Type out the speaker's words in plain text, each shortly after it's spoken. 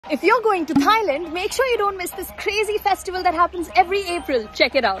If you're going to Thailand, make sure you don't miss this crazy festival that happens every April.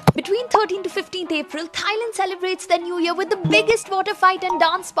 Check it out. Between 13th to 15th April, Thailand celebrates their New Year with the biggest water fight and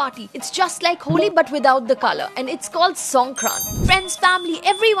dance party. It's just like Holi but without the color, and it's called SONGKRAN. Friends, family,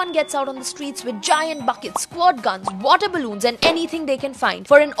 everyone gets out on the streets with giant buckets, squirt guns, water balloons and anything they can find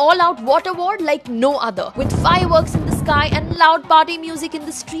for an all-out water war like no other. With fireworks in the sky and loud party music in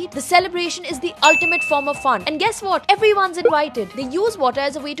the street, the celebration is the ultimate form of fun. And guess what? Everyone's invited. They use water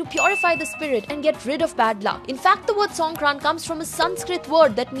as a way to purify the spirit and get rid of bad luck. In fact, the word Songkran comes from a Sanskrit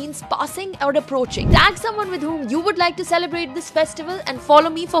word that means passing or approaching. Tag someone with whom you would like to celebrate this festival and follow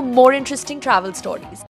me for more interesting travel stories.